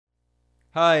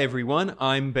Hi everyone,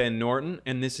 I'm Ben Norton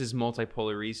and this is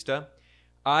Multipolarista.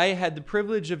 I had the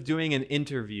privilege of doing an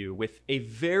interview with a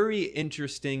very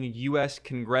interesting US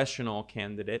congressional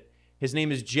candidate. His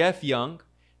name is Jeff Young,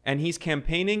 and he's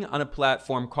campaigning on a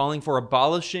platform calling for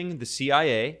abolishing the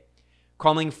CIA,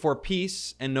 calling for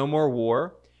peace and no more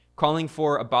war, calling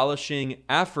for abolishing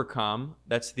AFRICOM,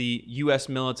 that's the US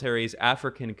military's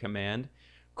African command,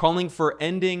 calling for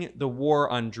ending the war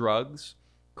on drugs,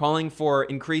 calling for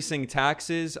increasing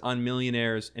taxes on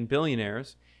millionaires and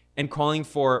billionaires, and calling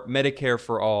for Medicare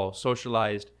for all,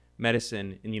 socialized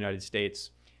medicine in the United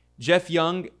States. Jeff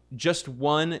Young just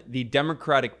won the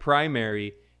Democratic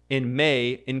primary in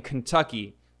May in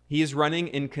Kentucky. He is running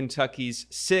in Kentucky's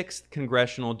 6th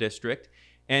congressional district,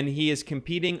 and he is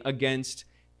competing against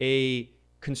a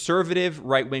conservative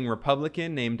right-wing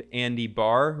Republican named Andy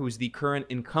Barr, who is the current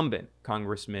incumbent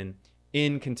congressman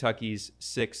in Kentucky's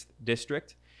 6th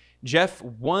district. Jeff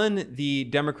won the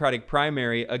Democratic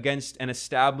primary against an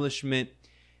establishment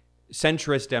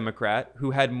centrist Democrat who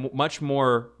had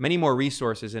many more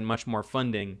resources and much more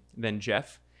funding than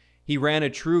Jeff. He ran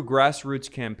a true grassroots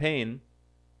campaign,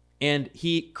 and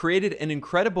he created an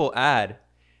incredible ad,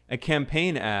 a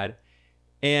campaign ad.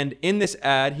 And in this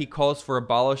ad, he calls for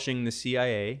abolishing the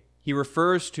CIA. He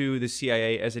refers to the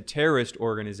CIA as a terrorist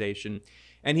organization,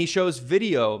 and he shows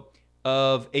video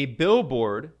of a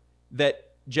billboard that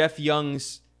Jeff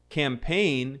Young's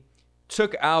campaign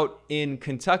took out in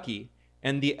Kentucky.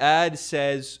 And the ad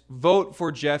says, "Vote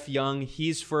for Jeff Young.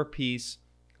 He's for peace.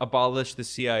 Abolish the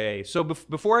CIA." So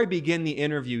before I begin the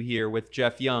interview here with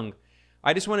Jeff Young,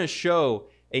 I just want to show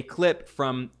a clip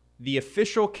from the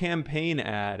official campaign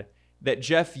ad that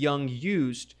Jeff Young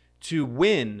used to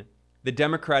win the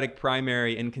Democratic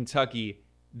primary in Kentucky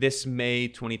this May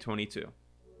 2022.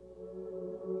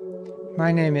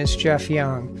 My name is Jeff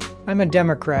Young. I'm a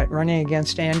Democrat running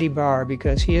against Andy Barr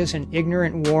because he is an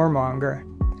ignorant warmonger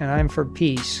and I'm for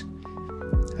peace.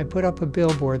 I put up a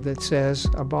billboard that says,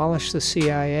 "Abolish the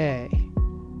CIA."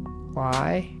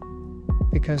 Why?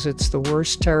 Because it's the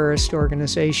worst terrorist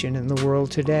organization in the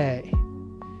world today.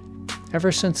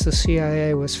 Ever since the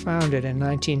CIA was founded in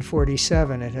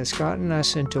 1947, it has gotten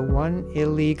us into one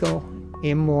illegal,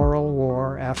 immoral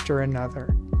war after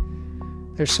another.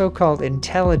 Their so-called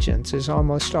intelligence is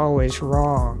almost always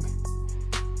wrong.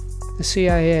 The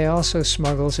CIA also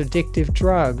smuggles addictive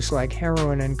drugs like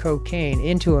heroin and cocaine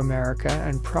into America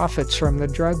and profits from the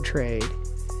drug trade.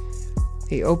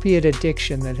 The opiate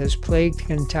addiction that has plagued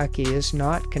Kentucky is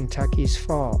not Kentucky's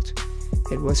fault.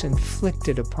 It was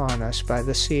inflicted upon us by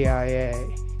the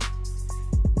CIA.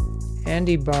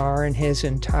 Andy Barr and his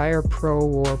entire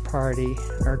pro-war party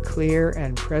are clear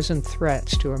and present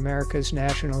threats to America's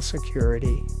national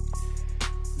security.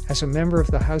 As a member of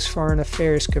the House Foreign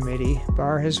Affairs Committee,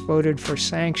 Barr has voted for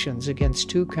sanctions against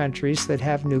two countries that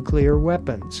have nuclear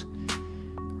weapons,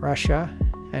 Russia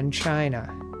and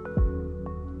China.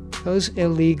 Those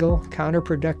illegal,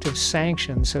 counterproductive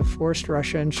sanctions have forced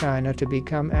Russia and China to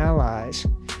become allies.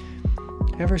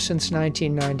 Ever since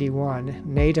 1991,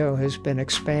 NATO has been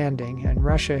expanding, and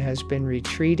Russia has been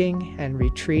retreating and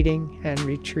retreating and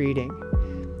retreating.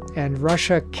 And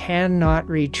Russia cannot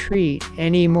retreat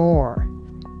anymore.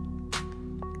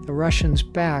 The Russians'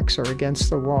 backs are against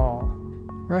the wall.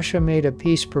 Russia made a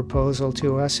peace proposal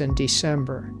to us in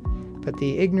December, but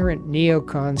the ignorant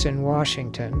neocons in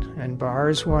Washington, and Barr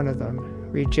is one of them,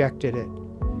 rejected it.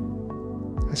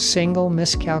 A single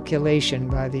miscalculation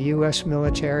by the U.S.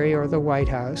 military or the White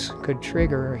House could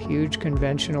trigger a huge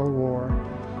conventional war,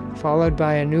 followed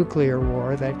by a nuclear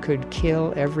war that could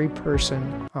kill every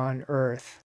person on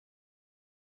Earth.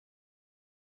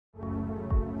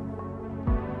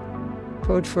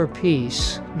 Vote for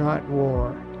peace, not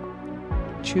war.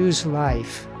 Choose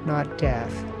life, not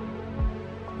death.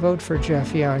 Vote for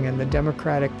Jeff Young in the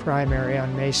Democratic primary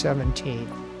on May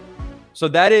 17th. So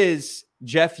that is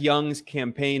Jeff Young's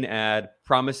campaign ad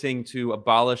promising to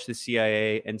abolish the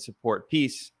CIA and support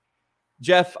peace.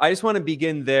 Jeff, I just want to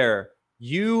begin there.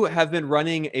 You have been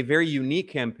running a very unique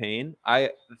campaign.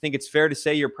 I think it's fair to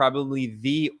say you're probably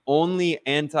the only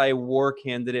anti-war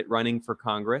candidate running for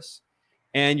Congress.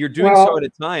 And you're doing so at a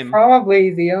time.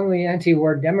 Probably the only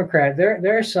anti-war Democrat.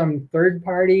 There are some third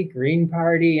party, Green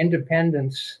Party,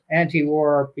 independents,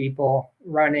 anti-war people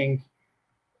running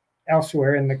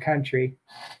elsewhere in the country.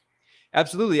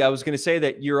 Absolutely. I was going to say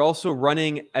that you're also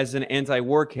running as an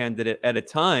anti-war candidate at a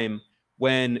time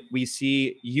when we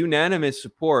see unanimous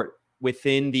support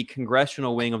within the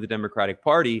congressional wing of the Democratic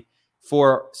Party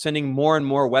for sending more and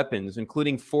more weapons,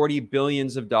 including $40 billion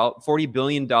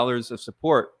of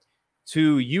support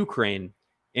to Ukraine.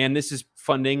 and this is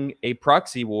funding a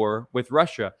proxy war with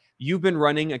Russia. You've been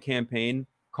running a campaign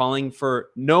calling for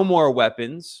no more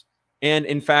weapons. And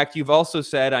in fact, you've also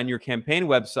said on your campaign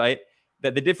website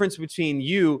that the difference between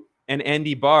you and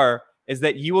Andy Barr is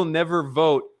that you will never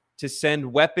vote to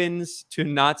send weapons to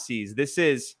Nazis. This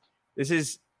is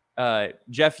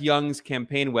Jeff Young's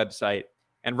campaign website.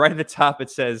 And right at the top, it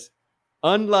says,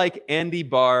 unlike Andy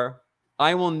Barr,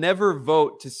 I will never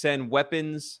vote to send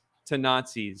weapons to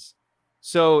Nazis.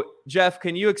 So, Jeff,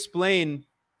 can you explain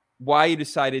why you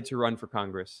decided to run for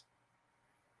Congress?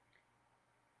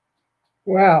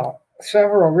 Well,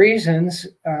 several reasons,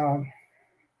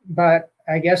 but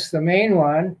I guess the main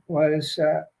one was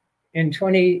in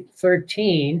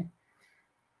 2013,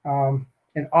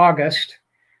 in August.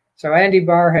 So Andy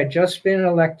Barr had just been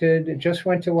elected, and just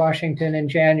went to Washington in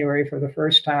January for the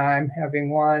first time,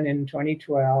 having won in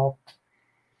 2012.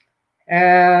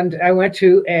 And I went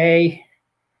to a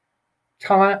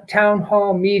town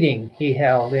hall meeting he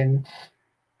held in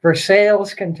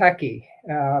Versailles, Kentucky.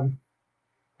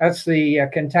 That's the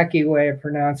Kentucky way of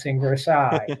pronouncing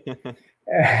Versailles.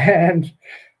 And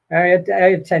I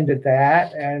attended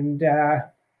that, and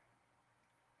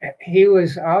he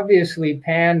was obviously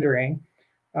pandering.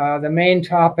 The main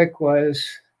topic was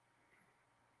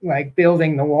like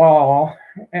building the wall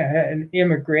and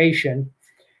immigration.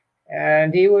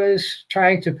 And he was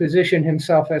trying to position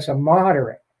himself as a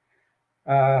moderate,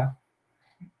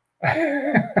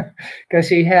 because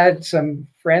he had some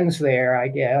friends there, I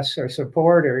guess, or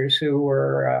supporters who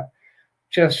were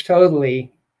just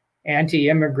totally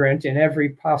anti-immigrant in every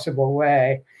possible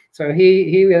way. So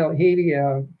he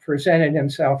presented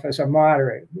himself as a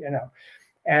moderate,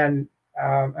 and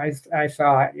I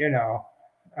thought,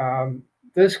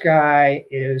 this guy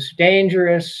is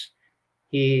dangerous.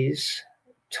 He's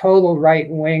total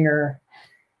right-winger,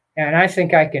 and I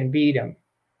think I can beat him.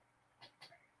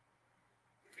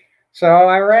 So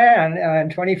I ran in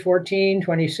 2014,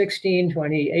 2016,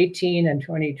 2018, and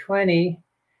 2020,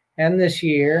 and this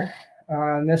year.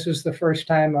 This is the first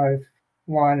time I've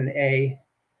won a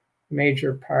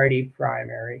major party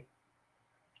primary.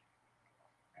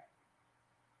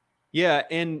 Yeah,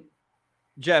 and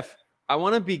Jeff, I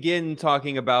want to begin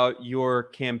talking about your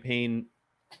campaign.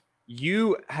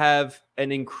 You have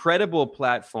an incredible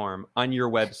platform on your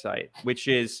website, which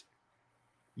is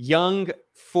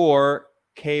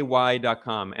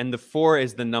young4ky.com. And the 4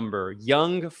 is the number,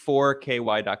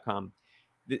 young4ky.com.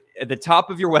 At the top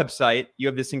of your website, you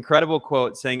have this incredible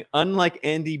quote saying, unlike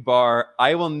Andy Barr,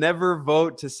 I will never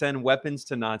vote to send weapons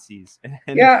to Nazis.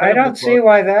 Yeah, I don't see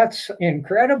why that's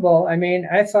incredible. I mean,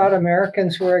 I thought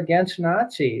Americans were against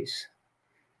Nazis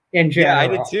in general. Yeah, I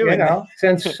did too.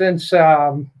 Since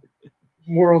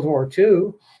World War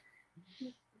II.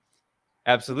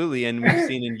 Absolutely. And we've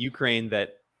seen in Ukraine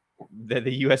that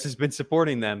the U.S. has been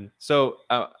supporting them. So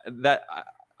that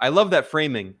I love that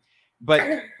framing.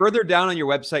 But further down on your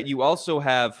website, you also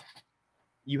have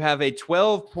a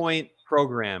 12-point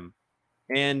program.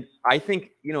 And I think,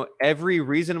 every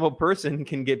reasonable person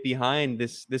can get behind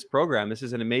this program. This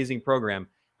is an amazing program.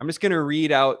 I'm just going to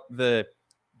read out the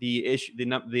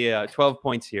 12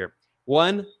 points here.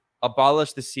 1,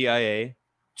 abolish the CIA.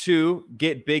 2,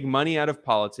 get big money out of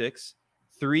politics.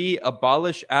 3,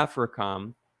 abolish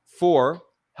AFRICOM. 4,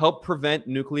 help prevent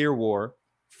nuclear war.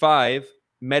 5,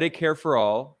 Medicare for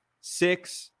all.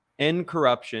 6, end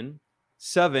corruption.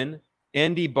 7,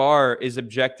 Andy Barr is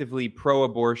objectively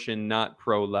pro-abortion, not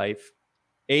pro-life.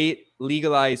 8,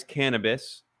 legalize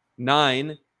cannabis.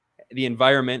 9, the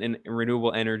environment and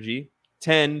renewable energy.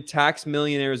 10, tax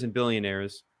millionaires and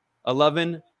billionaires.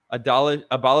 11,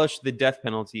 abolish the death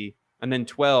penalty. And then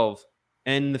 12,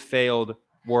 end the failed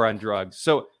war on drugs.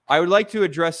 So I would like to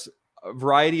address a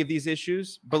variety of these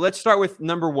issues, but let's start with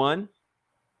number 1.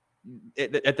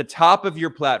 At the top of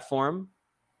your platform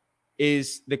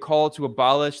is the call to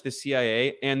abolish the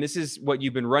CIA. And this is what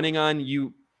you've been running on.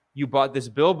 You bought this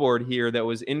billboard here that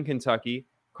was in Kentucky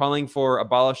calling for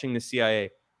abolishing the CIA.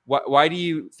 Why do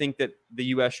you think that the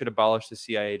U.S. should abolish the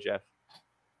CIA, Jeff?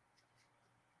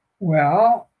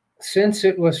 Well, since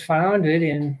it was founded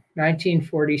in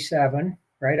 1947,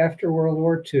 right after World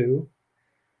War II,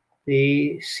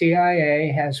 the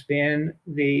CIA has been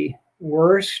the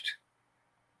worst,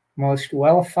 most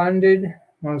well-funded,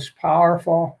 most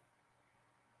powerful,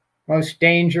 most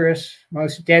dangerous,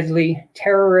 most deadly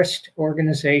terrorist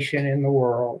organization in the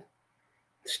world.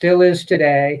 Still is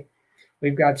today.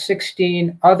 We've got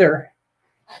 16 other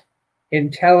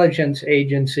intelligence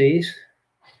agencies,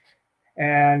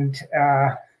 and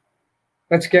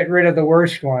let's get rid of the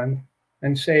worst one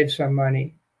and save some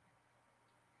money.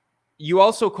 You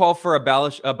also call for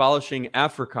abolishing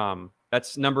AFRICOM.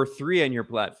 That's number 3 on your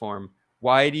platform.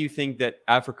 Why do you think that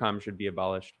AFRICOM should be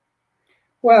abolished?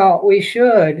 Well, we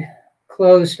should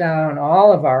close down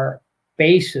all of our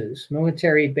bases,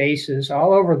 military bases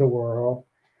all over the world,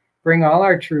 bring all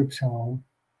our troops home.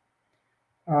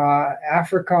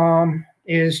 AFRICOM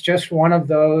is just one of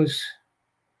those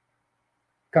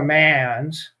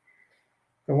commands,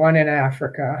 the one in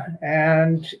Africa,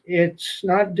 and it's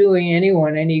not doing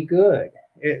anyone any good.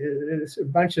 It's a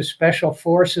bunch of special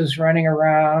forces running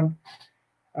around.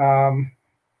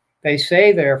 They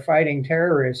say they're fighting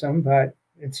terrorism, but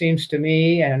it seems to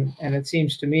me, and it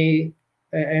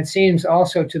seems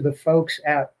also to the folks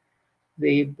at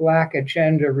the Black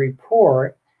Agenda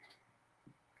report,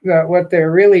 that what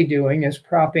they're really doing is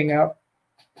propping up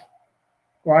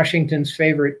Washington's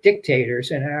favorite dictators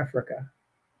in Africa.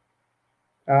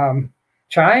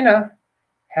 China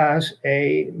has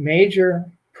a major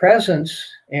presence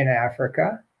in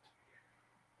Africa,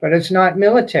 but it's not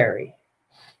military.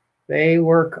 They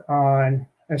work on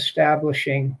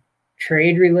establishing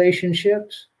trade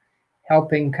relationships,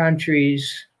 helping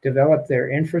countries develop their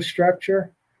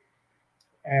infrastructure,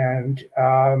 and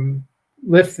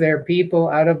lift their people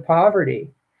out of poverty.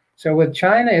 So with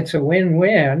China, it's a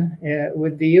win-win.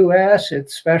 With the U.S.,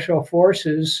 it's special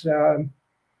forces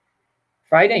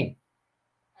fighting.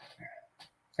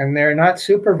 And they're not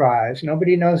supervised.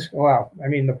 Nobody knows, well, I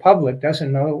mean, the public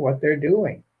doesn't know what they're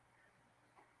doing.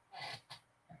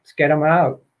 Let's get them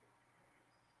out.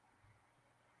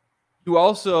 You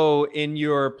also, in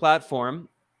your platform,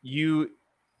 you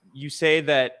say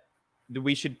that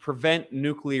we should prevent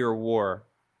nuclear war.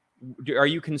 Are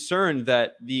you concerned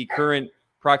that the current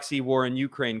proxy war in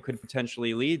Ukraine could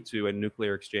potentially lead to a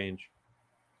nuclear exchange?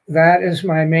 That is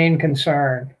my main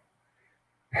concern.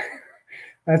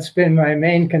 That's been my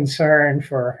main concern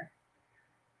for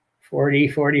 40,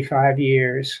 45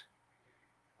 years.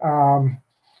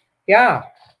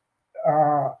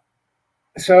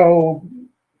 So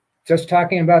just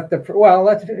talking about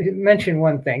let's mention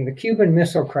one thing, the Cuban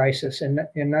Missile Crisis in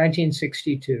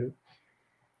 1962,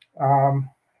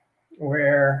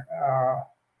 where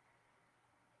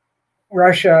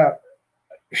Russia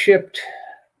shipped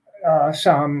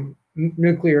some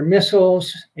nuclear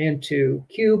missiles into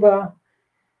Cuba.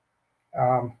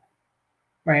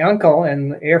 My uncle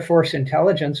in Air Force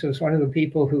intelligence was one of the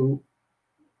people who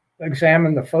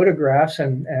examined the photographs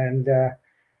and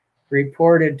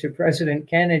reported to President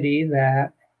Kennedy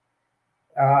that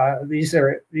these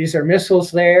are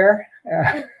missiles there,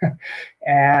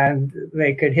 and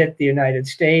they could hit the United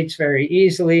States very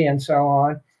easily, and so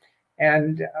on.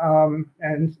 And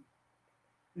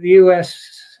the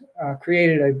U.S.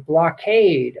 created a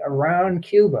blockade around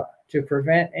Cuba to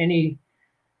prevent any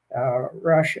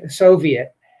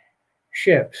Soviet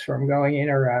ships from going in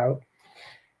or out.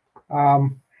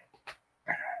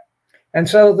 And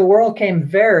so the world came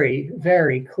very,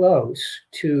 very close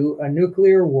to a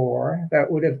nuclear war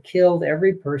that would have killed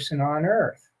every person on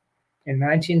Earth in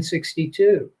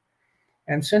 1962.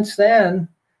 And since then,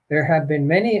 there have been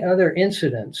many other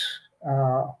incidents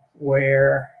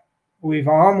where we've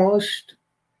almost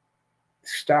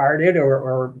started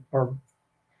or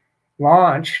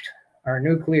launched our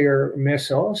nuclear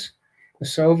missiles. The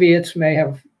Soviets may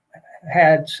have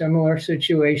had similar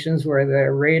situations where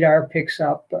the radar picks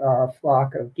up a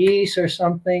flock of geese or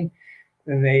something,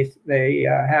 and they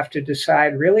have to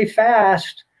decide really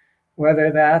fast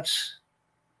whether that's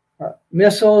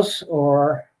missiles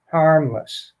or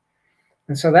harmless.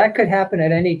 And so that could happen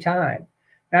at any time.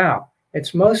 Now,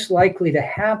 it's most likely to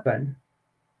happen,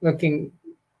 looking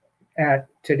at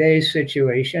today's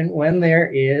situation, when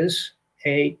there is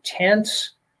a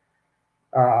tense,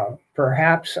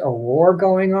 perhaps a war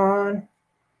going on,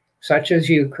 such as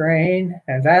Ukraine,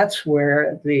 and that's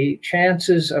where the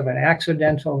chances of an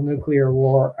accidental nuclear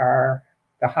war are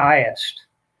the highest.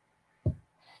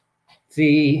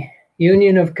 The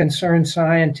Union of Concerned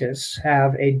Scientists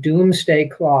have a doomsday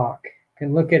clock, you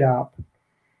can look it up,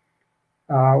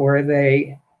 where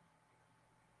they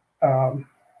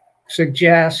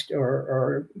suggest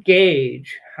or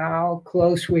gauge how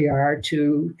close we are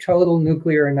to total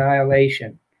nuclear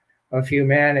annihilation of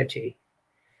humanity.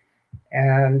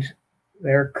 And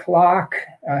their clock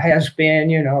has been,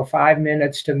 5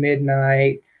 minutes to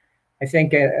midnight. I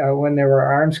think when there were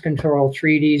arms control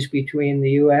treaties between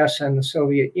the US and the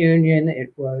Soviet Union,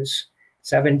 it was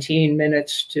 17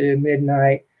 minutes to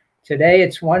midnight. Today,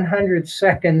 it's 100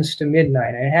 seconds to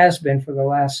midnight. And it has been for the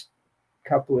last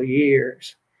couple of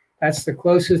years. That's the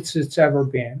closest it's ever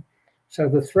been. So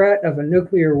the threat of a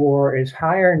nuclear war is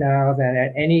higher now than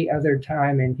at any other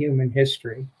time in human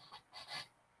history.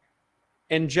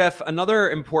 And Jeff, another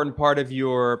important part of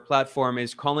your platform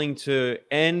is calling to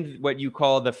end what you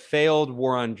call the failed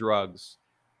war on drugs.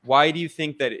 Why do you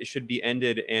think that it should be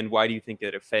ended, and why do you think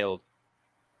that it failed?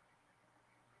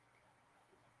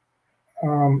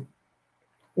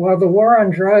 Well, the war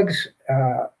on drugs,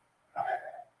 I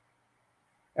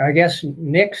guess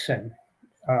Nixon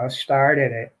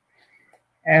started it,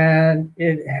 and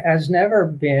it has never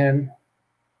been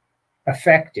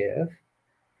effective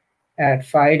at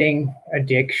fighting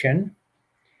addiction.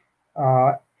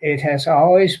 It has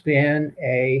always been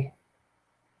a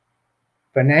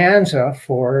bonanza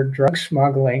for drug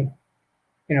smuggling,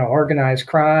 organized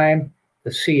crime.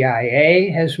 The CIA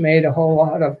has made a whole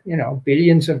lot of,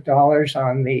 billions of dollars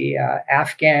on the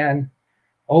Afghan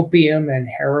opium and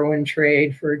heroin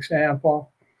trade, for example.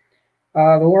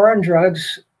 The war on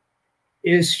drugs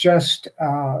is just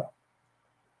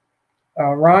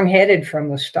wrong-headed from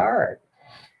the start.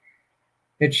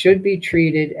 It should be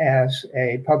treated as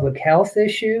a public health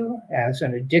issue, as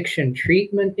an addiction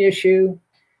treatment issue,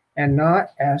 and not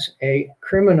as a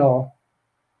criminal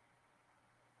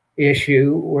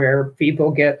issue where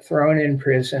people get thrown in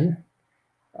prison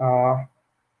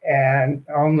and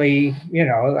only,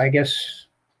 I guess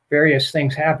various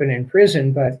things happen in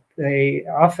prison, but they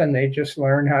just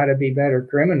learn how to be better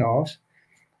criminals.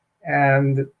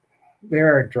 And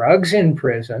there are drugs in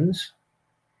prisons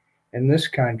in this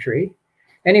country.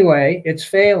 Anyway, it's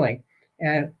failing.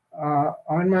 And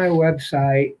on my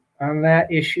website, on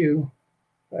that issue,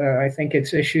 I think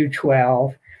it's issue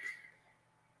 12,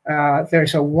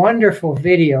 there's a wonderful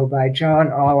video by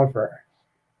John Oliver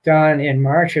done in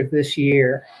March of this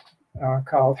year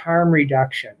called Harm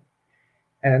Reduction.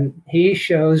 And he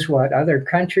shows what other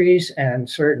countries and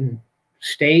certain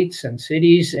states and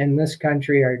cities in this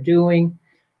country are doing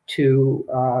to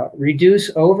reduce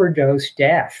overdose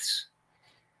deaths.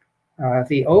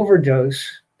 The overdose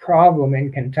problem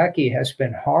in Kentucky has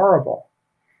been horrible.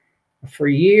 For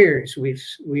years,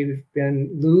 we've been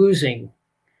losing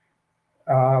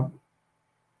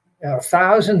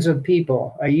thousands of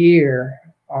people a year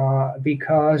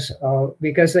because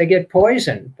they get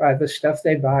poisoned by the stuff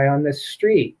they buy on the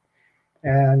street.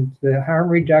 And the harm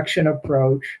reduction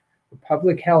approach, the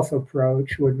public health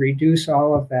approach, would reduce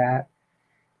all of that.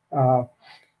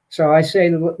 So I say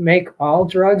make all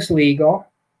drugs legal,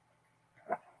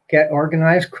 get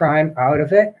organized crime out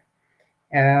of it,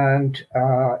 and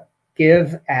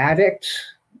give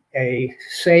addicts a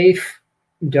safe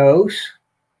dose,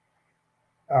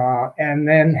 and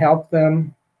then help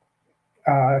them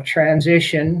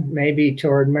transition maybe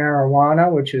toward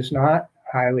marijuana, which is not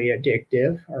highly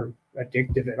addictive or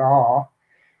addictive at all,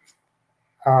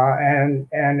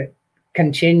 and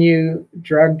continue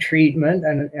drug treatment.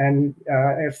 And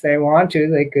if they want to,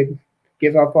 they could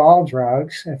give up all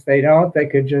drugs. If they don't, they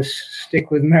could just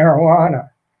stick with marijuana,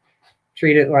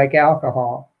 treat it like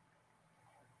alcohol.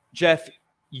 Jeff,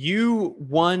 you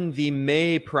won the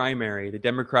May primary, the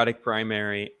Democratic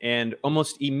primary, and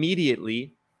almost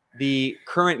immediately the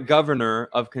current governor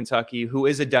of Kentucky, who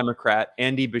is a Democrat,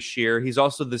 Andy Beshear, he's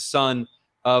also the son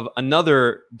of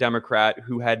another Democrat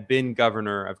who had been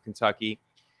governor of Kentucky.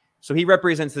 So he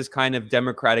represents this kind of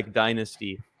Democratic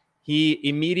dynasty. He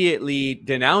immediately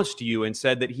denounced you and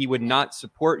said that he would not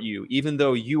support you, even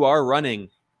though you are running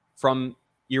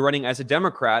as a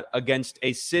Democrat against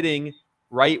a sitting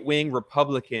right-wing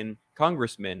Republican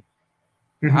congressman.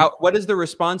 Mm-hmm. What has the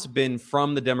response been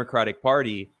from the Democratic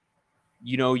Party?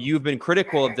 You've been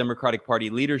critical of Democratic Party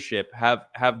leadership.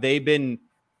 Have they been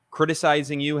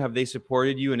criticizing you? Have they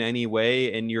supported you in any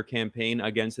way in your campaign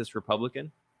against this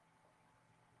Republican?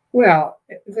 Well,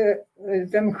 the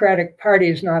Democratic Party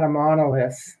is not a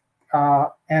monolith.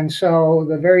 And so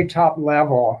the very top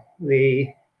level, the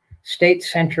State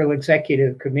Central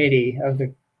Executive Committee of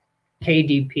the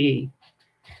KDP,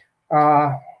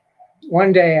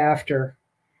 one day after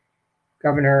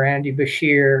Governor Andy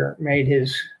Beshear made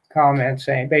his comment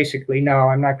saying, basically, no,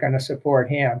 I'm not going to support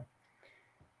him,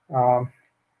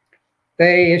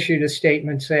 they issued a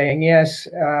statement saying, yes,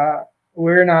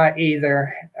 we're not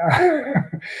either.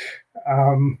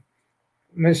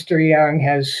 Mr. Young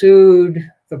has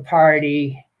sued the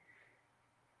party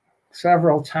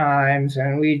several times,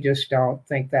 and we just don't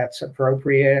think that's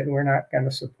appropriate. We're not going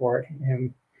to support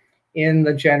him in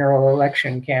the general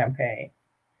election campaign.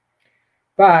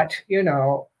 But,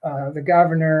 the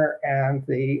governor and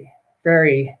the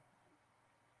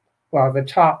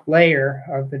top layer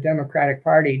of the Democratic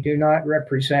Party do not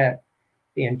represent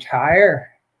the entire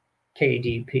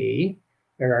KDP.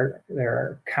 There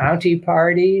are county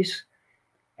parties,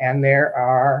 and there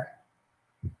are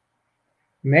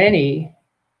many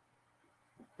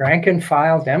rank and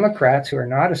file Democrats who are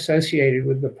not associated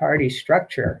with the party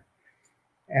structure.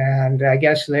 And I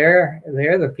guess they're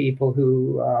the people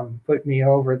who put me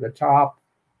over the top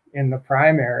in the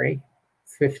primary,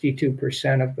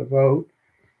 52% of the vote.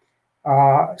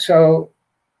 So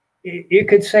you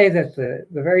could say that the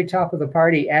very top of the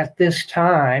party at this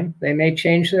time, they may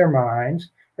change their minds.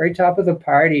 Very top of the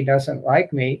party doesn't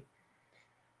like me,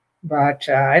 but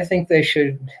I think they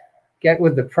should get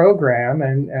with the program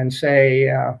and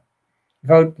say,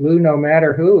 vote blue no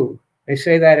matter who. They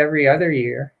say that every other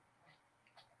year.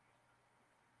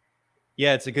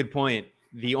 Yeah, it's a good point.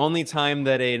 The only time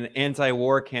that an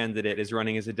anti-war candidate is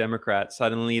running as a Democrat,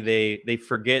 suddenly they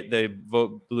forget the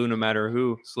vote blue no matter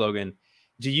who slogan.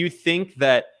 Do you think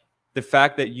that the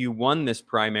fact that you won this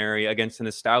primary against an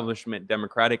establishment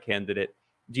Democratic candidate,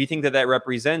 do you think that that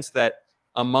represents that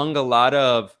among a lot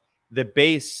of the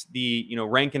base, the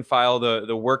rank and file,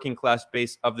 the working class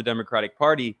base of the Democratic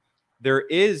Party, there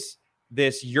is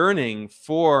this yearning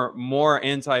for more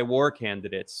anti-war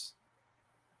candidates?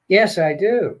 Yes, I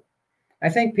do. I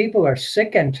think people are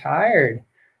sick and tired.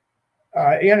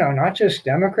 Not just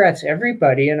Democrats,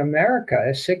 everybody in America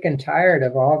is sick and tired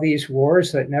of all these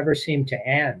wars that never seem to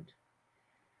end.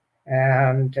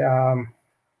 And I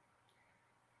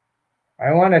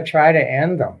want to try to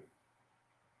end them.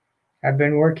 I've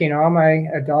been working all my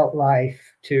adult life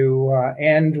to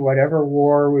end whatever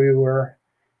war we were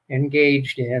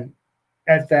engaged in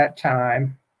at that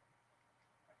time.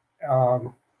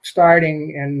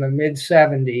 Starting in the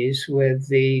mid-70s with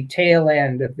the tail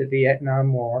end of the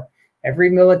Vietnam War. Every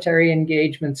military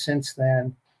engagement since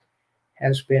then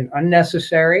has been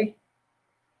unnecessary,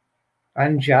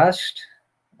 unjust,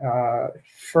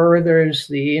 furthers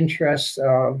the interests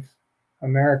of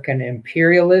American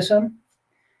imperialism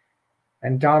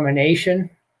and domination,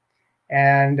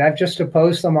 and I've just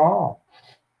opposed them all.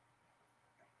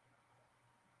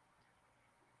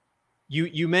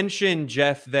 You mentioned,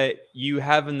 Jeff, that you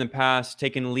have in the past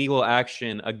taken legal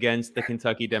action against the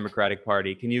Kentucky Democratic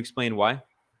Party. Can you explain why?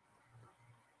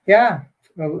 Yeah,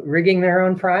 rigging their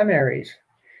own primaries.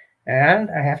 And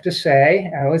I have to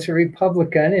say, I was a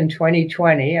Republican in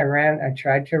 2020. I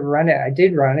tried to run it. I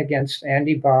did run against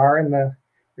Andy Barr in the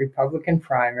Republican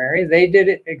primary. They did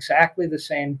it exactly the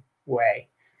same way.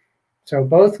 So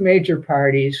both major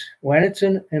parties, when it's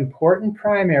an important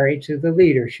primary to the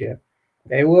leadership,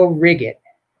 they will rig it.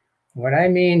 What I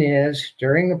mean is,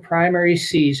 during the primary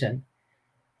season,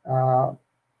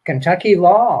 Kentucky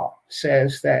law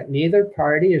says that neither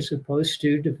party is supposed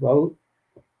to devote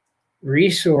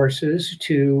resources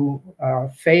to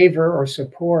favor or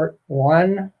support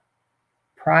one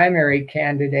primary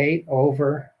candidate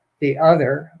over the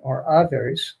other or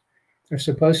others. They're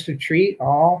supposed to treat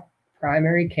all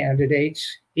primary candidates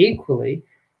equally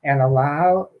and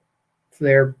allow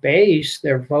their base,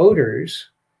 their voters,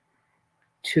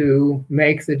 to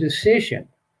make the decision.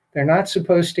 They're not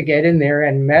supposed to get in there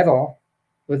and meddle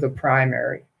with the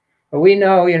primary. But we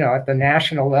know, at the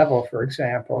national level, for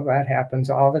example, that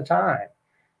happens all the time.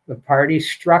 The party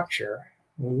structure,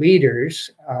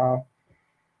 leaders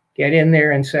get in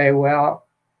there and say, well,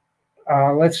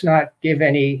 let's not give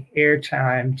any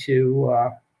airtime to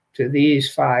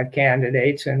these 5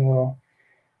 candidates, and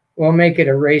we'll make it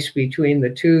a race between the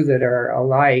 2 that are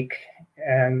alike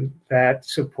and that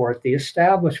support the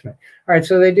establishment. All right,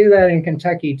 so they do that in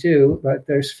Kentucky too, but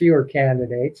there's fewer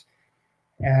candidates.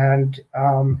 And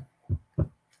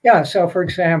so for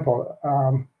example,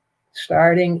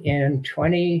 starting in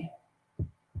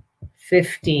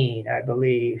 2015, I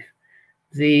believe,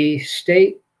 the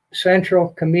State Central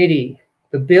Committee,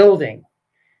 the building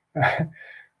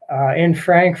in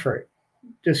Frankfurt,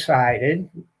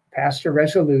 passed a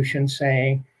resolution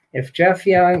saying, if Jeff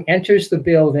Young enters the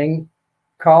building,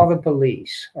 call the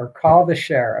police or call the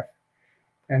sheriff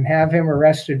and have him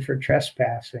arrested for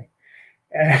trespassing.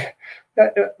 And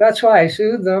that's why I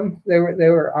sued them. They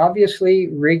were obviously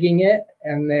rigging it,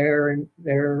 and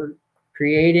they're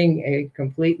creating a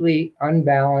completely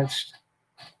unbalanced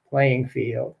playing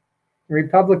field.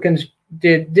 Republicans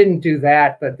didn't do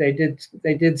that, but they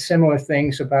did similar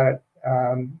things about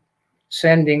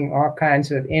sending all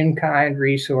kinds of in-kind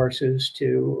resources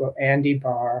to Andy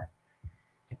Barr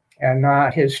and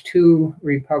not his 2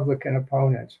 Republican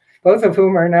opponents, both of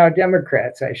whom are now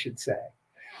Democrats, I should say.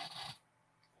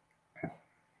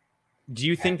 Do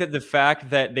you think that the fact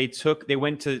that they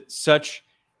went to such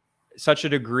a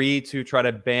degree to try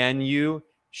to ban you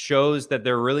shows that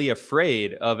they're really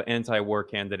afraid of anti-war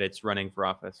candidates running for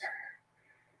office?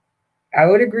 I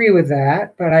would agree with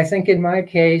that, but I think in my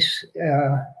case,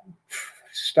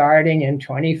 starting in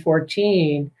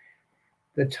 2014,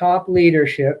 the top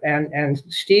leadership, and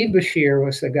Steve Bashir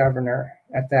was the governor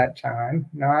at that time,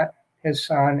 not his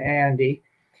son Andy.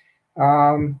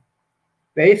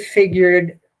 They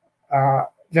figured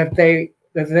that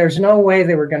there's no way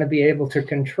they were going to be able to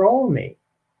control me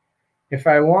if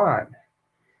I won.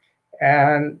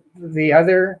 And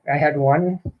I had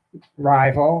one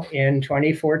rival in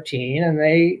 2014, and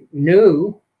they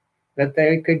knew that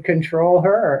they could control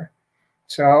her.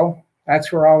 So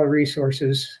that's where all the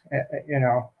resources,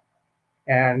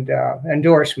 and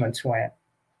endorsements went.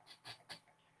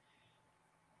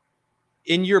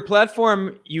 In your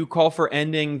platform, you call for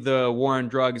ending the war on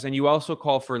drugs, and you also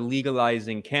call for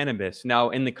legalizing cannabis.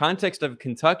 Now, in the context of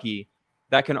Kentucky,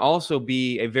 that can also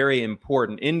be a very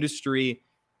important industry.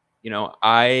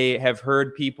 I have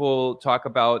heard people talk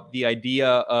about the idea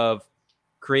of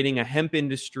creating a hemp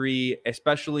industry,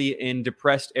 especially in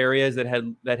depressed areas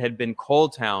that had been coal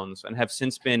towns and have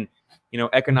since been,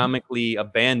 economically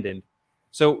abandoned.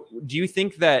 So, do you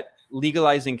think that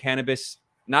legalizing cannabis,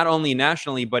 not only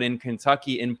nationally but in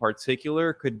Kentucky in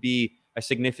particular, could be a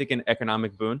significant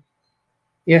economic boon?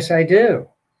 Yes, I do.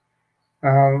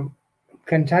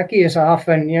 Kentucky is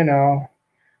often,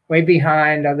 way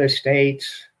behind other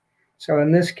states. So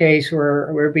in this case,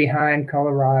 we're behind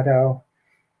Colorado.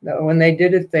 When they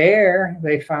did it there,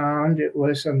 they found it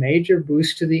was a major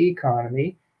boost to the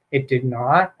economy. It did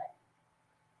not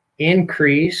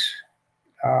increase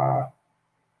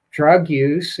drug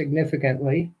use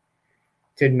significantly,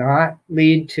 did not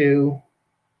lead to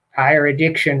higher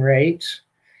addiction rates.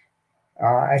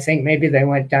 I think maybe they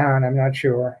went down, I'm not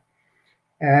sure.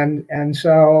 And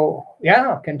so,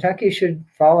 yeah, Kentucky should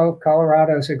follow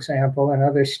Colorado's example and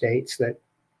other states that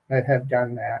have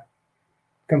done that.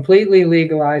 Completely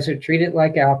legalize it, treat it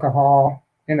like alcohol.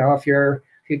 If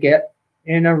you get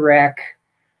in a wreck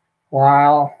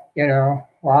while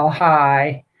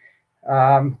high,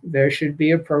 there should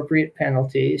be appropriate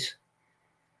penalties,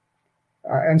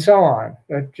 and so on.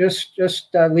 But just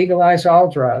legalize all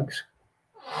drugs.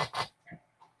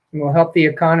 It will help the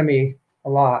economy a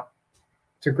lot.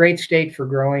 It's a great state for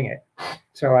growing it,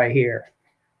 so I hear.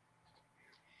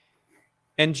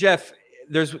 And Jeff,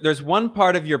 there's one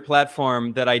part of your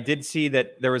platform that I did see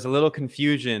that there was a little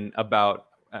confusion about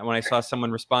when I saw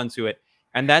someone respond to it.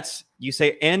 And that's, you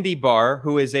say Andy Barr,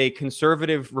 who is a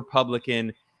conservative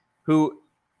Republican who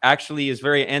actually is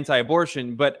very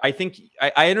anti-abortion. But I think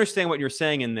I understand what you're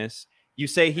saying in this. You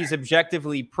say he's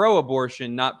objectively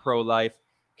pro-abortion, not pro-life.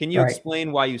 Can you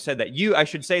explain why you said that? I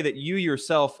should say that you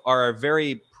yourself are a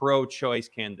very pro-choice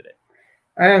candidate.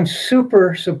 I am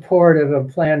super supportive of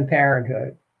Planned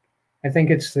Parenthood. I think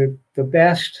it's the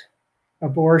best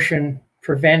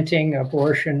preventing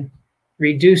abortion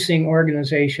reducing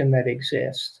organization that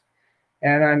exists.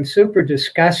 And I'm super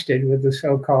disgusted with the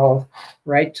so-called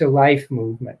right to life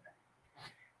movement.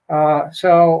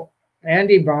 So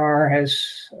Andy Barr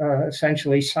has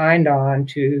essentially signed on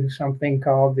to something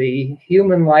called the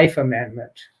Human Life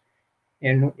Amendment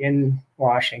in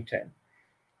Washington,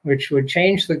 which would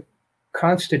change the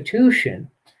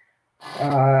Constitution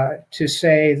to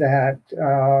say that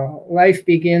life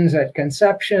begins at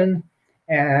conception,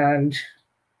 and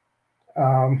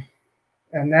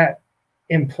that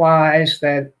implies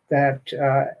that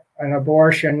an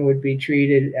abortion would be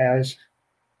treated as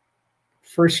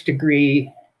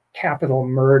first-degree capital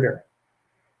murder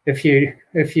if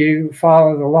you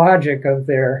follow the logic of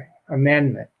their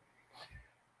amendment.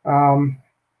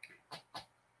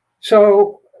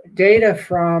 So data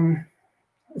from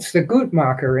it's the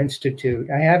Guttmacher Institute.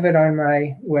 I have it on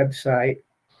my website.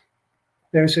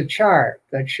 There's a chart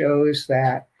that shows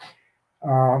that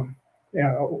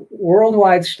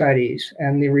worldwide studies,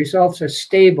 and the results are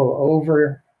stable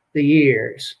over the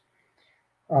years.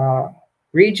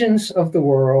 Regions of the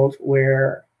world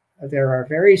where there are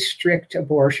very strict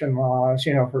abortion laws,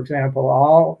 for example,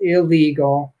 all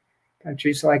illegal,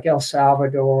 countries like El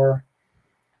Salvador,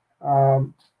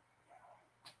 where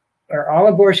all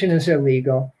abortion is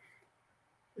illegal.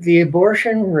 The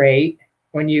abortion rate,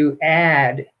 when you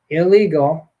add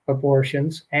illegal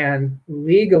abortions and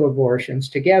legal abortions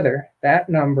together, that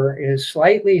number is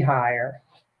slightly higher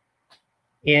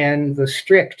in the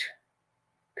strict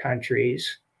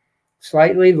countries,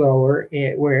 slightly lower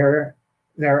where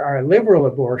there are liberal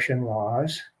abortion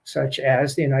laws, such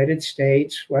as the United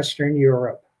States, Western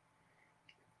Europe.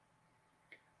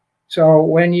 So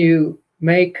when you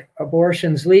make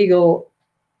abortions legal,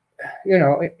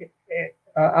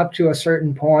 up to a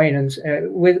certain point,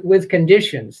 and with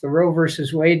conditions, the Roe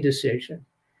versus Wade decision,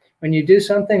 when you do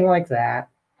something like that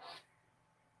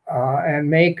and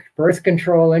make birth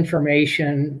control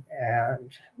information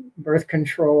and birth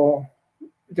control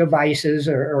devices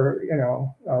or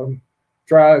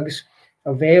drugs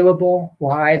available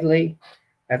widely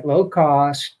at low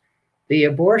cost, the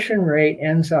abortion rate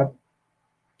ends up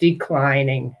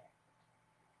declining.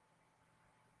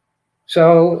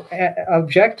 So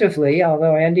objectively,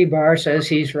 although Andy Barr says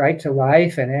he's right to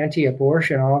life and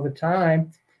anti-abortion all the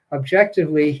time,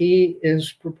 objectively, he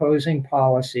is proposing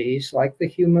policies like the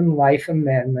Human Life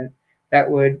Amendment that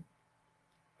would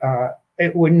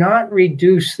it would not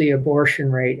reduce the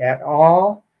abortion rate at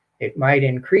all. It might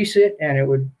increase it, and it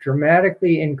would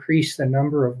dramatically increase the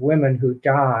number of women who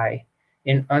die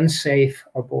in unsafe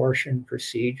abortion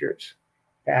procedures.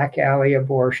 Back alley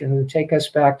abortion would take us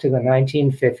back to the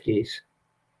 1950s.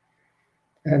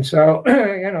 And so,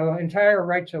 the entire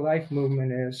right to life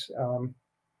movement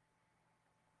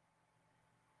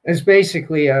is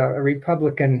basically a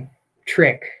Republican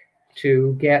trick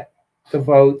to get the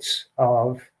votes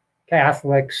of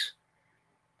Catholics,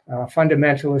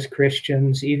 fundamentalist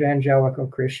Christians, evangelical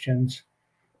Christians,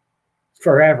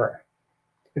 forever.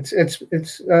 It's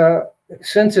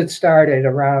since it started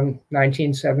around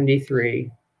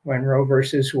 1973, when Roe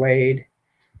versus Wade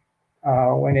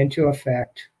went into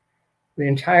effect, the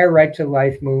entire right to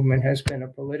life movement has been a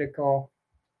political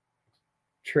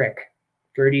trick,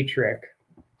 dirty trick.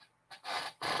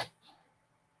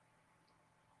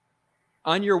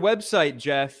 On your website,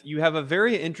 Jeff, you have a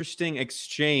very interesting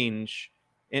exchange,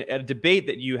 a debate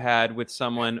that you had with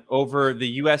someone over the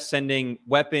U.S. sending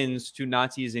weapons to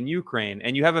Nazis in Ukraine.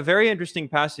 And you have a very interesting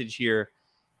passage here.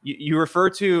 You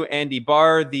refer to Andy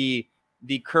Barr, the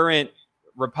current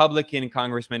Republican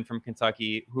congressman from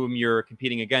Kentucky, whom you're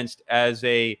competing against, as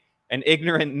an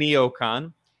ignorant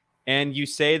neocon. And you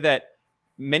say that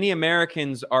many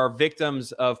Americans are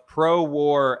victims of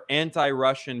pro-war,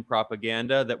 anti-Russian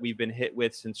propaganda that we've been hit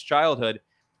with since childhood.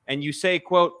 And you say,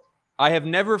 quote, "I have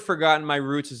never forgotten my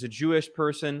roots as a Jewish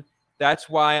person. That's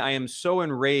why I am so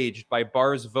enraged by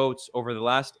Barr's votes over the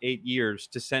last 8 years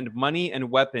to send money and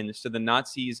weapons to the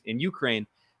Nazis in Ukraine."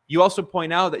 You also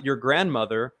point out that your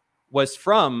grandmother was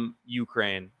from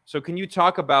Ukraine. So can you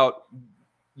talk about,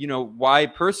 why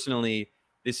personally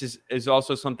this is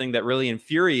also something that really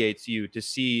infuriates you, to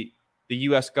see the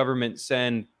U.S. government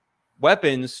send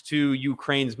weapons to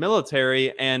Ukraine's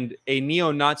military, and a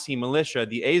neo-Nazi militia,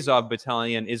 the Azov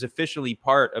Battalion, is officially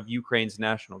part of Ukraine's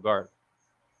National Guard?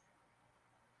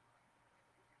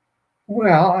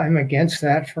 Well, I'm against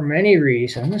that for many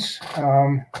reasons.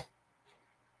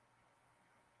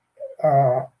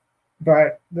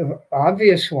 But the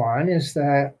obvious one is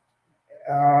that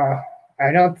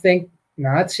I don't think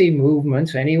Nazi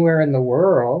movements anywhere in the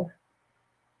world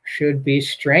should be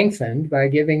strengthened by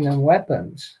giving them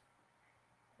weapons.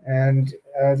 And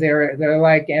they're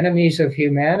like enemies of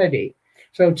humanity.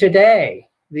 So today,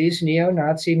 these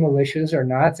neo-Nazi militias are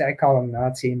not, I call them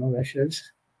Nazi militias,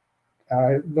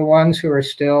 the ones who are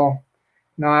still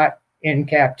not in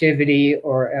captivity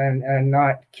and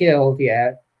not killed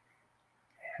yet.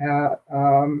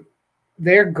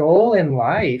 Their goal in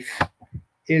life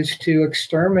is to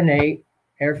exterminate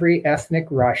every ethnic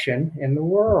Russian in the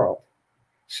world,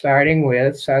 starting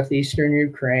with southeastern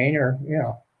Ukraine, or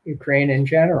Ukraine in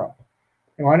general.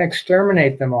 They want to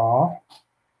exterminate them all,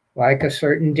 like a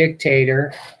certain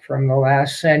dictator from the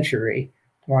last century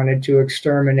wanted to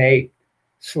exterminate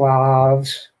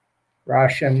Slavs,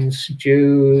 Russians,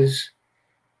 Jews,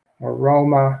 or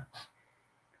Roma,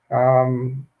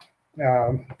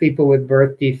 people with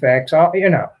birth defects.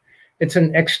 It's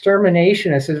an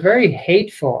extermination. It's a very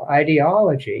hateful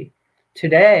ideology.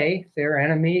 Today, their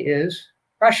enemy is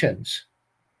Russians.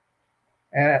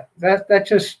 That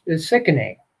just is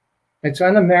sickening. It's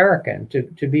un-American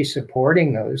to be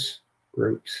supporting those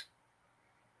groups.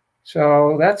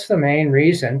 So that's the main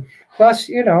reason. Plus,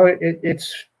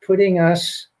 it's putting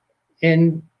us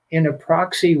in a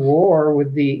proxy war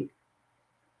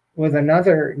with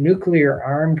another nuclear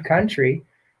armed country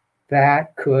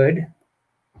that could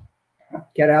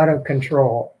get out of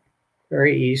control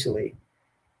very easily.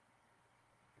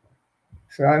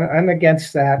 So I'm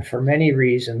against that for many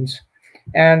reasons.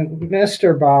 And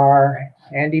Mr. Barr,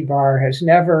 Andy Barr, has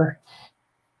never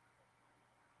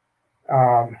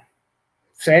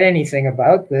said anything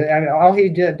about this. I mean, all he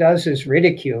does is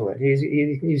ridicule it.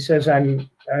 He says I'm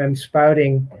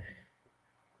spouting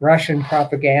Russian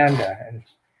propaganda, and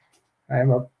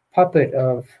I'm a puppet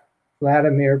of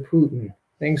Vladimir Putin.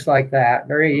 Things like that.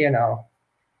 Very,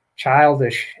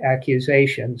 childish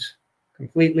accusations,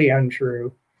 completely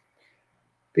untrue,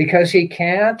 because he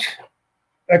can't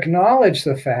acknowledge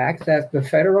the fact that the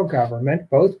federal government,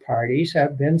 both parties,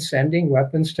 have been sending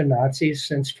weapons to Nazis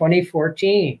since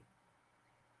 2014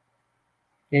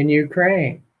 in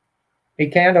Ukraine. he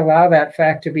can't allow that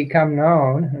fact to become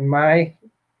known. And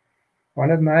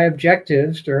one of my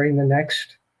objectives during the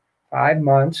next 5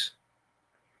 months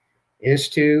is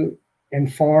to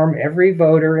inform every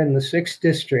voter in the 6th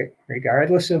district,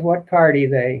 regardless of what party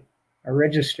they are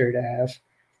registered as,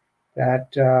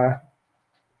 that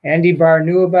Andy Barr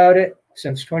knew about it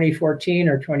since 2014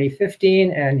 or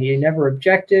 2015, and he never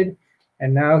objected.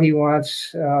 And now he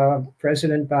wants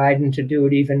President Biden to do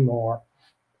it even more.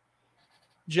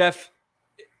 Jeff,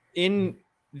 in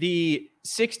the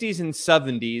 60s and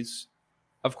 70s,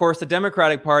 of course, the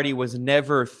Democratic Party was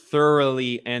never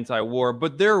thoroughly anti-war,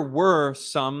 but there were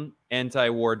some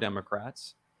anti-war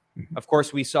Democrats. Of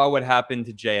course, we saw what happened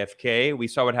to JFK. We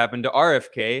saw what happened to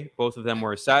RFK. Both of them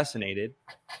were assassinated.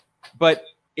 But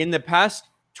in the past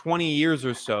 20 years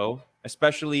or so,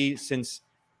 especially since,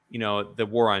 the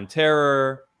war on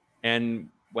terror and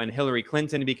when Hillary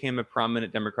Clinton became a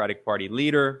prominent Democratic Party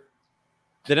leader,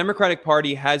 the Democratic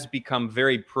Party has become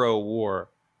very pro-war.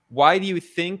 Why do you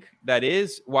think that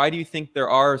is? Why do you think there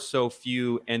are so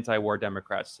few anti-war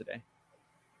Democrats today?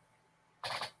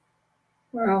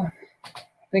 Well, I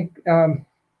think,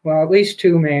 at least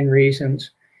two main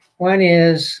reasons. One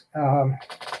is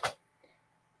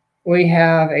we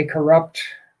have a corrupt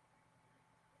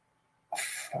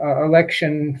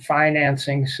election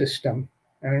financing system,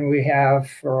 and we have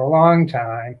for a long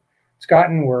time. It's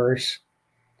gotten worse.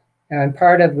 And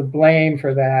part of the blame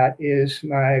for that is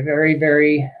my very,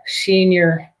 very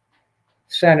senior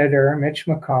senator, Mitch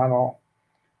McConnell,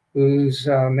 whose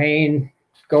main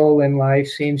goal in life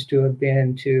seems to have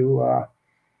been to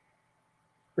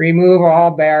remove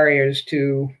all barriers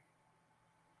to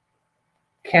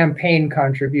campaign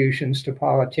contributions to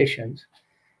politicians.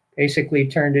 Basically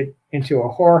turned it into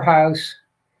a whorehouse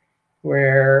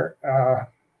where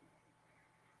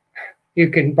you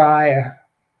can buy a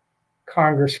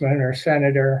congressman or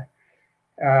senator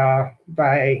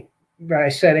by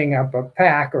setting up a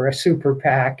PAC or a super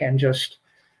PAC and just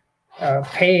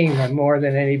paying them more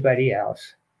than anybody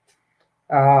else.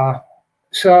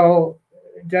 So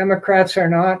Democrats are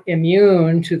not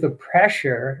immune to the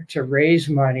pressure to raise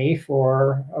money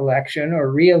for election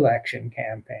or re-election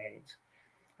campaigns.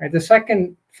 Right, the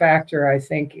second factor, I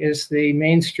think, is the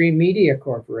mainstream media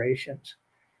corporations,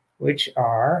 which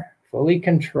are fully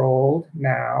controlled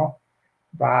now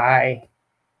by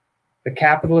the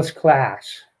capitalist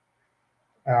class,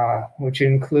 which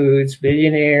includes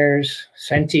billionaires,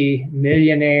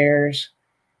 centimillionaires,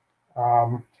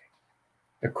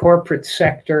 the corporate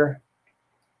sector,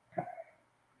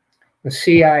 the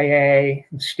CIA,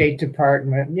 the State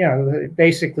Department,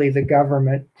 basically the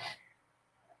government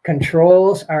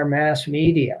controls our mass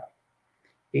media.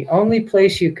 The only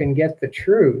place you can get the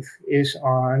truth is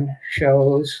on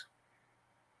shows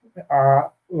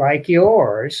like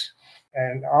yours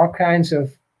and all kinds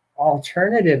of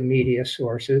alternative media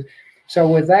sources. So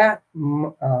with that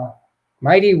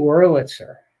mighty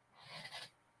Wurlitzer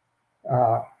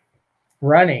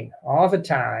running all the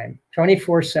time,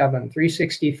 24/7,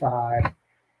 365,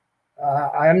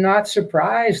 I'm not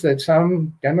surprised that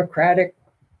some Democratic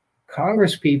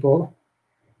Congress people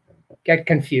get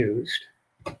confused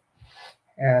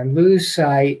and lose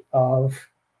sight of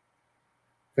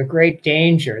the great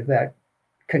danger that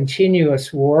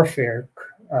continuous warfare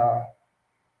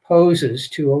poses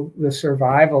to the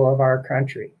survival of our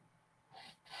country.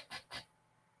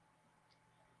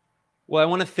 Well, I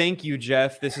want to thank you,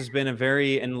 Jeff. This has been a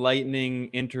very enlightening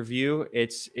interview.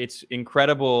 It's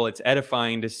incredible. It's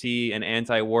edifying to see an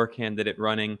anti-war candidate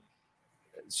running.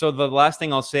 So the last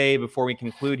thing I'll say before we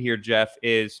conclude here, Jeff,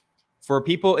 is for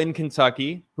people in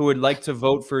Kentucky who would like to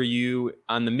vote for you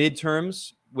on the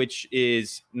midterms, which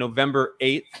is November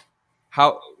 8th,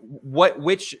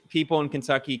 which people in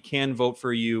Kentucky can vote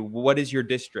for you? What is your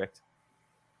district?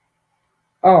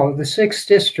 Oh, the 6th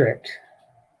district.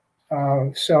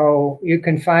 So you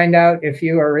can find out if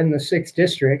you are in the 6th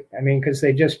district, because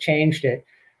they just changed it,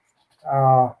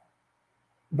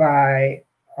 by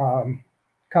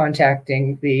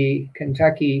contacting the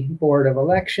Kentucky Board of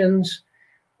Elections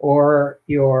or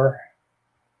your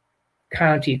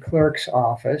county clerk's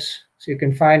office. So you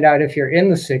can find out if you're in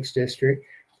the 6th district.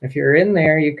 If you're in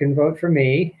there, you can vote for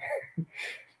me.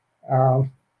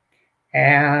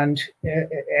 And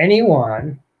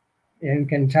anyone in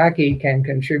Kentucky can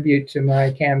contribute to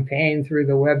my campaign through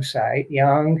the website,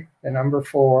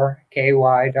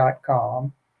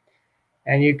 young4ky.com.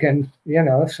 And you can,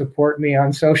 support me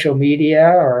on social media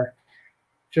or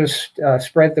just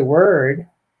spread the word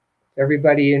to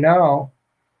everybody you know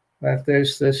that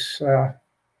there's this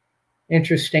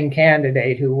interesting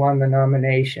candidate who won the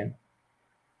nomination.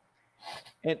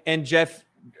 And Jeff,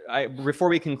 before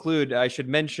we conclude, I should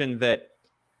mention that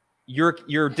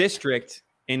your district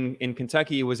in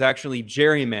Kentucky was actually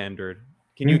gerrymandered.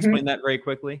 Can you explain that very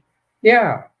quickly?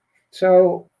 Yeah.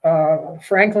 So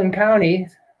Franklin County,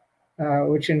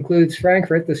 which includes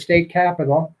Frankfort, the state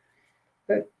capital,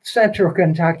 central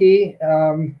Kentucky,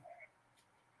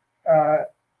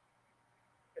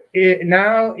 it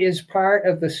now is part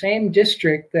of the same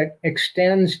district that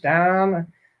extends down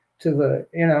to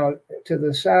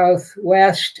the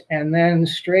southwest and then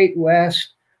straight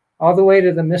west all the way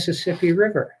to the Mississippi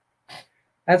River.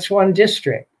 That's one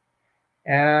district.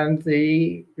 And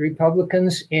the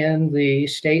Republicans in the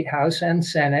state House and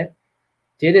Senate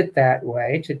did it that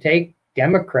way to take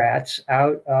Democrats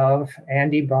out of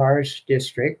Andy Barr's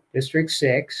district, District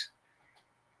 6,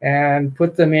 and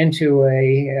put them into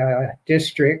a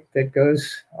district that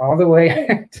goes all the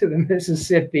way to the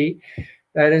Mississippi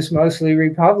that is mostly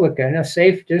Republican, a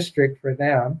safe district for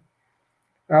them.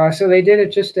 So they did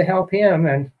it just to help him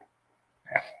and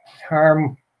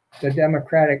harm the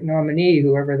Democratic nominee,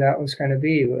 whoever that was going to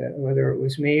be, whether it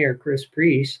was me or Chris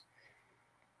Priest.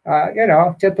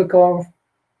 Typical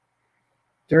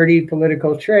dirty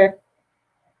political trick.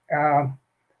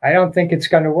 I don't think it's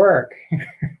going to work.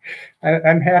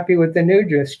 I'm happy with the new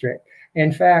district.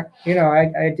 In fact,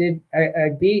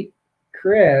 I beat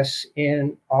Chris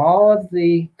in all of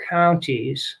the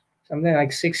counties, something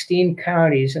like 16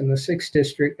 counties in the 6th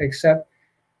district, except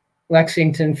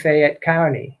Lexington, Fayette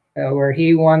County, where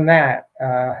he won that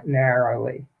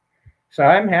narrowly. So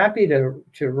I'm happy to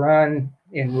run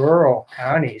in rural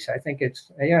counties. I think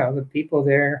it's, the people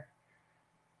there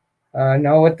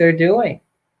know what they're doing.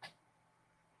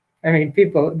 I mean,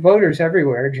 voters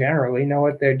everywhere generally know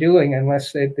what they're doing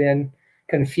unless they've been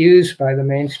confused by the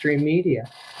mainstream media.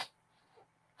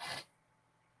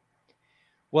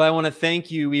 Well, I want to thank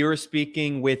you. We were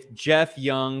speaking with Jeff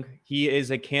Young. He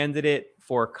is a candidate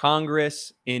for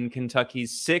Congress in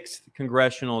Kentucky's 6th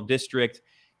congressional district.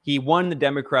 He won the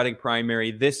Democratic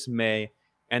primary this May,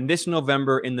 and this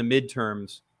November in the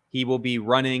midterms, he will be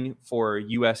running for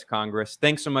U.S. Congress.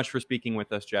 Thanks so much for speaking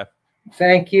with us, Jeff.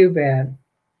 Thank you, Ben.